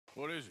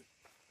What is it?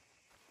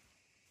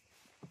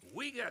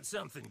 We got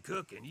something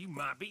cooking you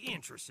might be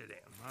interested in.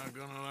 Am I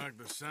gonna like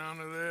the sound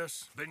of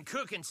this? Been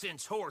cooking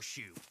since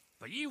Horseshoe,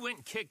 but you went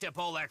and kicked up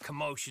all that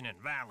commotion in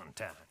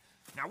Valentine.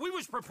 Now, we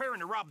was preparing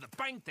to rob the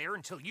bank there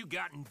until you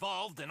got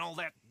involved in all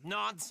that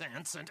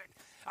nonsense, and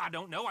I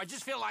don't know, I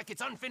just feel like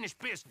it's unfinished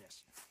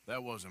business.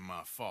 That wasn't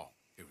my fault.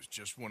 It was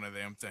just one of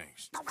them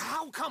things.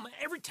 How come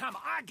every time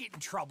I get in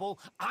trouble,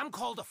 I'm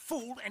called a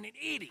fool and an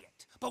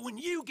idiot? But when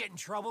you get in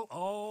trouble,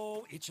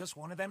 oh, it's just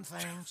one of them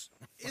things.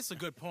 It's a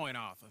good point,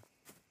 Arthur.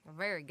 A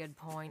very good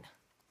point.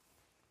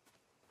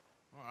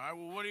 All right,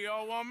 well, what do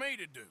y'all want me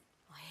to do?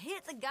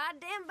 Hit the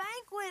goddamn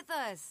bank with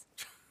us.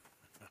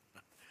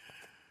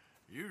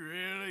 You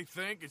really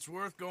think it's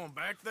worth going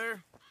back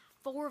there?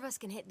 4 of us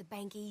can hit the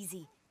bank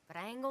easy, but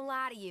I ain't gonna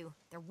lie to you.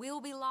 There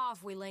will be law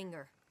if we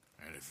linger.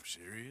 And if we're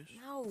serious?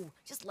 No,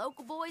 just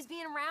local boys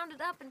being rounded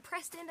up and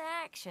pressed into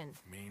action.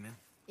 Meaning?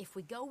 If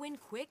we go in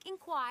quick and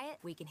quiet,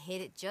 we can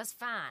hit it just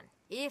fine.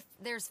 If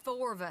there's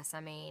 4 of us,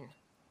 I mean.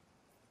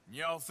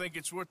 Y'all think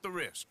it's worth the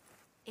risk?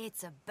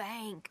 It's a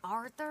bank,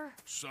 Arthur.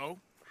 So?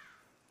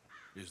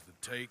 Is the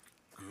take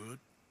good?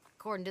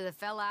 According to the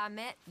fella I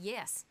met,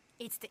 yes.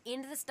 It's the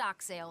end of the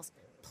stock sales.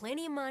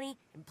 Plenty of money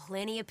and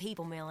plenty of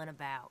people milling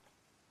about.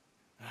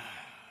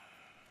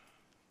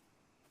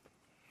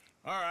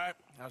 All right,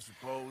 I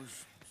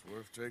suppose it's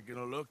worth taking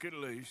a look at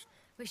least.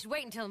 We should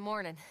wait until the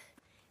morning.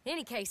 In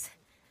any case,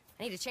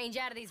 I need to change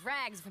out of these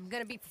rags if I'm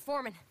gonna be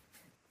performing.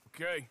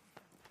 Okay.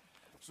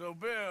 So,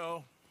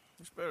 Bill,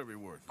 this better be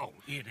worth it. Oh,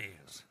 it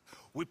is.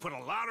 We put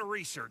a lot of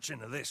research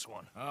into this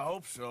one. I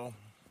hope so.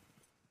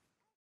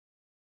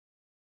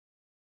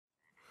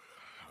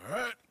 All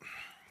right.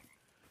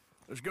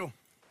 Let's go.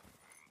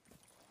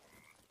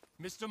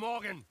 Mr.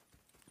 Morgan.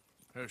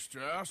 Herr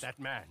Strauss? That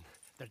man.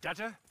 The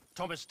debtor,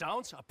 Thomas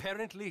Downs,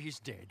 apparently he's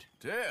dead.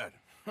 Dead?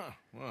 Huh.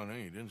 Well,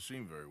 he didn't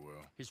seem very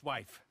well. His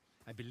wife.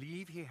 I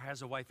believe he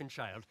has a wife and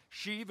child.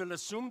 She will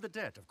assume the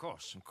debt, of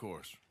course. Of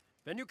course.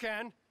 When you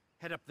can,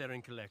 head up there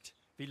and collect.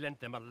 We lent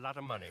them a lot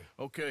of money.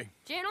 Okay.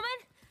 Gentlemen,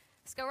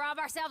 let's go rob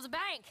ourselves a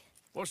bank.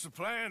 What's the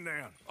plan,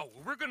 then? Oh,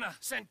 we're gonna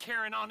send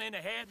Karen on in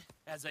ahead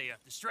as a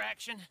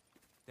distraction.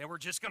 Then we're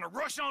just gonna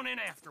rush on in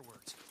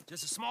afterwards.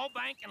 Just a small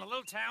bank in a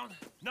little town.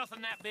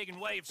 Nothing that big in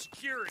way of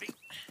security.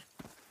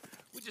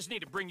 We just need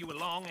to bring you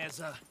along as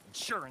a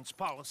insurance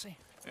policy.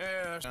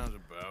 Yeah, that sounds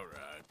about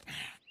right.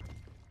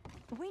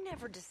 We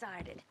never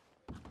decided.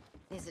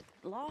 Is it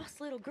lost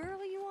little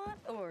girl you want,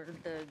 or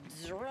the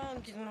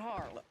drunken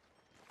harlot?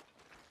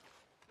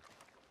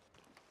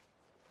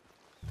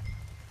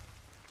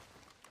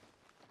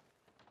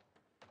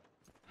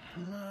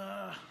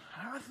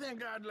 I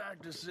think I'd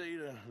like to see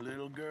the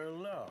little girl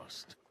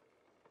lost.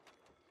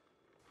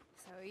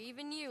 So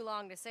even you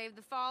long to save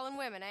the fallen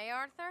women, eh,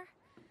 Arthur?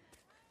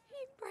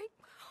 You break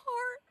my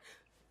heart.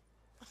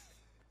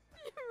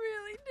 You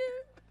really do.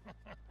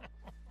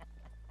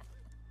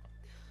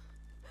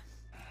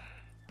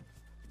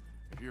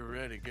 If you're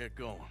ready, get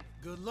going.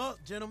 Good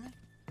luck, gentlemen.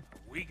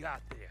 We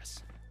got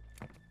this.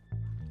 But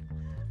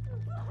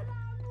I'm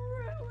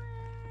ruined.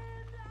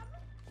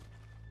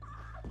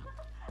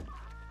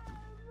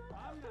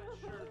 I'm not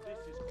sure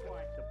this is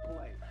quite the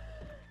place.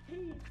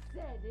 He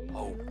said he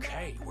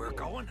Okay, loved we're me.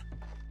 going.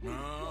 No,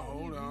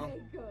 hold on.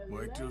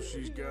 Wait till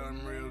she's got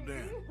him reeled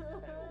in.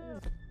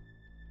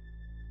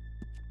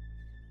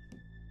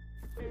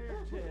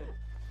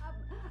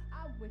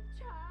 I'm with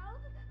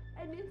child,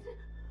 and it's...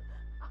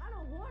 I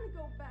don't want to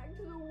go back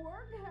to the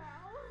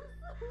workhouse.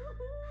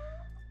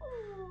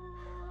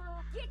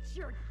 Get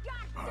your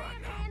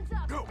goddamn hands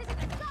up! Go. This is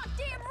a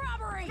goddamn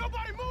robbery!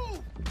 Nobody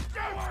move!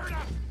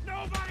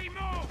 Nobody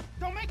move!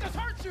 Don't make us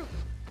hurt you!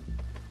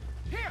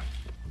 Here!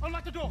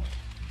 Unlock the door!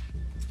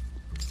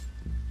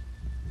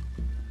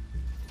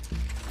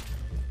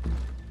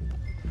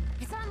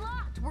 It's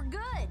unlocked. We're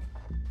good.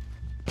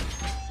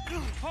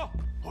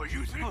 Oh,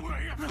 you think we're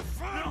here for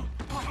fun?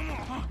 Come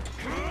on.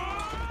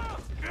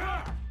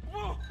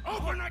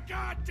 Open the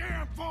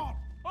goddamn vault!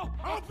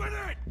 Open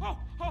it!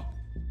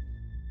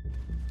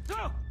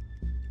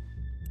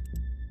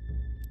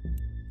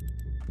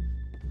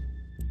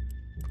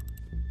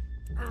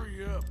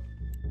 Hurry up.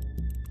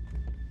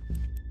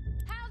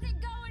 How's it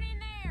going in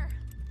there?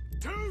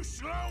 Too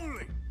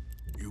slowly.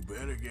 You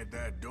better get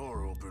that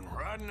door open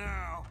right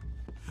now.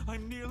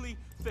 I'm nearly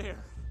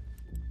there.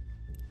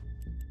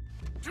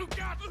 Too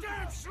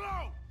goddamn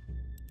slow!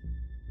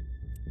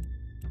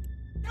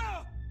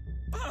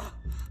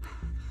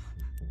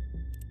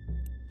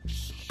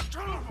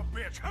 Son of a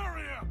bitch,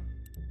 hurry up!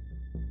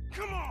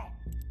 Come on!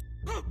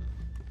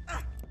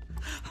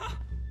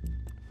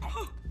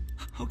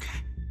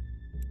 Okay.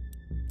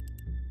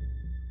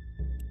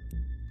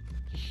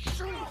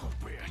 Son of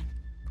a bitch!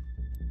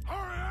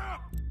 Hurry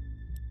up!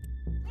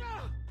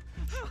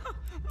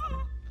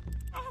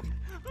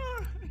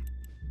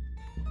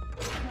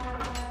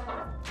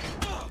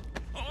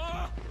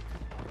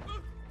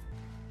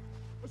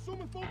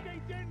 Assuming folk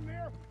ain't dead in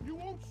there, you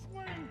won't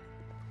swing.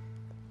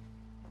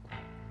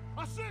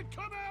 I said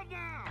come out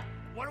now!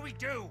 What do we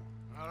do?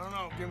 I don't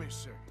know. Give me a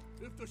second.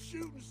 If the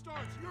shooting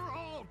starts, you're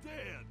all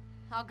dead.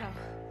 I'll go.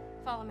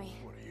 Follow me.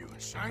 What are you,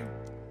 insane?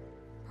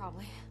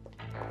 Probably.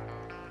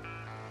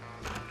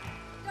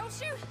 Don't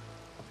shoot!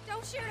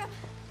 Don't shoot him!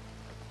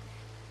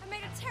 I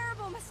made a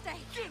terrible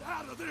mistake. Get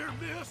out of there,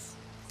 miss!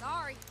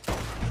 Sorry.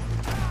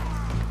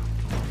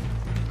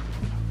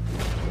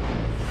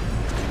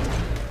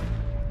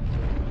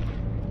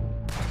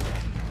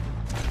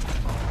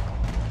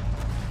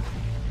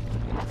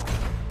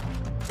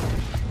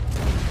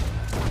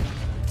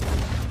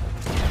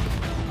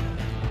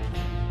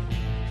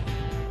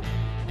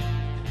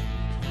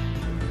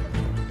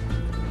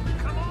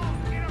 Come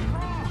on, get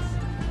across!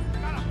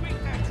 Gotta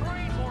beat that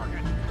train,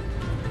 Morgan!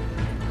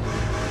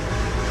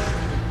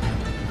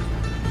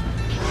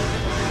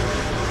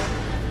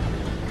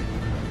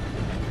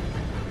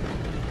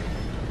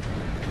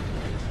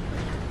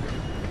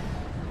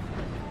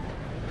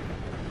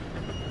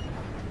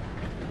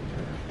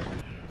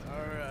 All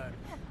right.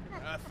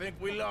 I think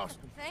we lost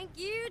him. Thank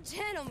you,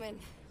 gentlemen.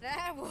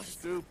 That was...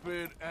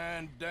 Stupid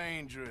and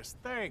dangerous.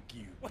 Thank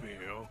you,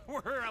 Bill.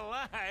 We're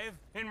alive,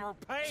 and we're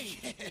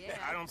paid. Yeah.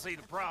 I don't see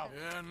the problem.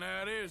 Yeah, and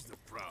that is the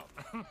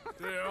problem.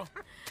 Still,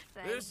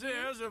 Thank this you.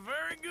 is a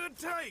very good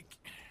take.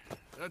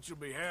 Dutch will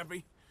be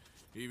happy,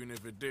 even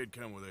if it did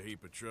come with a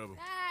heap of trouble.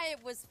 Ah,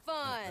 it was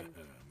fun.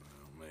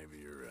 Well,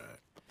 maybe you're right.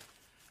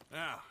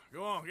 Now,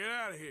 go on, get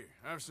out of here.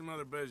 I have some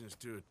other business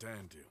to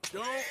attend to.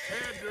 Don't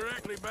head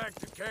directly back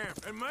to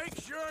camp, and make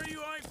sure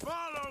you ain't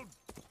followed.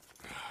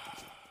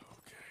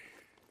 Okay.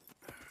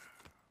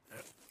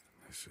 Yep,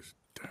 this is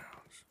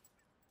Downs.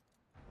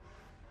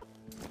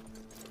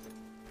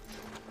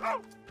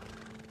 Oh!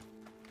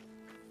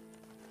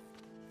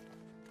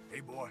 Hey,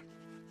 boy.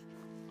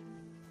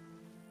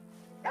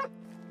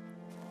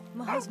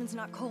 My husband's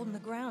not cold in the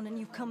ground, and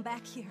you've come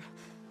back here.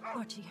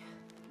 Archie,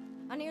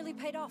 I nearly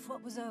paid off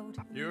what was owed.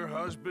 Your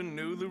husband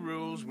knew the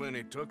rules when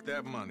he took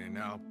that money.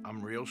 Now,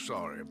 I'm real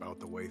sorry about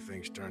the way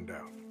things turned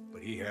out.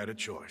 But he had a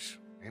choice.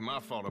 Ain't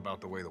my fault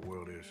about the way the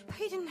world is.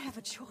 He didn't have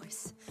a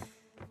choice.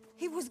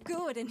 He was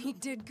good, and he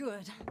did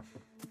good.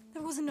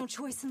 There wasn't no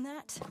choice in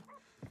that.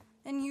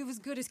 And you've as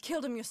good as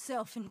killed him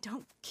yourself, and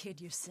don't kid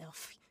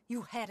yourself.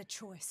 You had a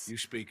choice. You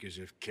speak as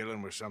if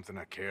killing was something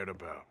I cared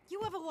about.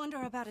 You ever wonder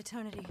about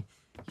eternity?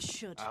 You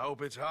should. I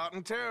hope it's hot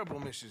and terrible,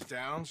 Mrs.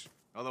 Downs.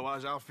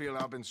 Otherwise, I'll feel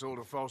I've been sold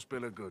a false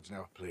bill of goods.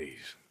 Now,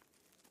 please,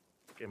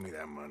 give me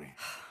that money.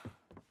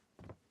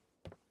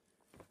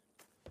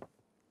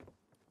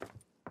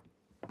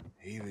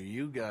 Either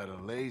you got a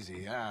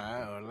lazy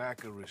eye or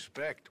lack of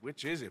respect.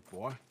 Which is it,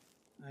 boy?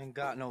 I ain't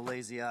got no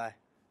lazy eye.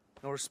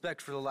 No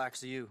respect for the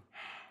likes of you.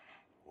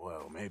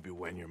 Well, maybe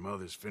when your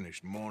mother's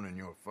finished mourning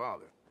your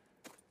father,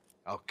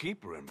 I'll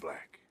keep her in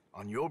black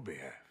on your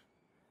behalf.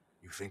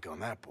 You think on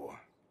that, boy?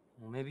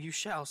 Well, maybe you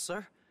shall,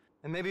 sir.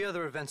 And maybe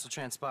other events will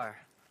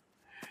transpire.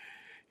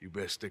 You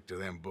best stick to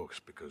them books,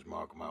 because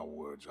mark my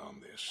words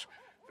on this.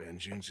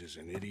 Vengeance is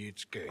an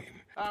idiot's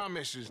game. Ah,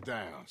 Mrs.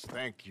 Downs,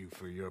 thank you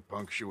for your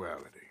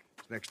punctuality.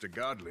 It's next to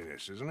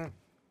godliness, isn't it?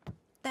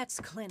 That's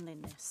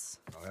cleanliness.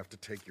 I'll have to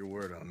take your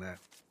word on that.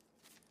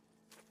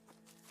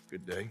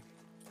 Good day.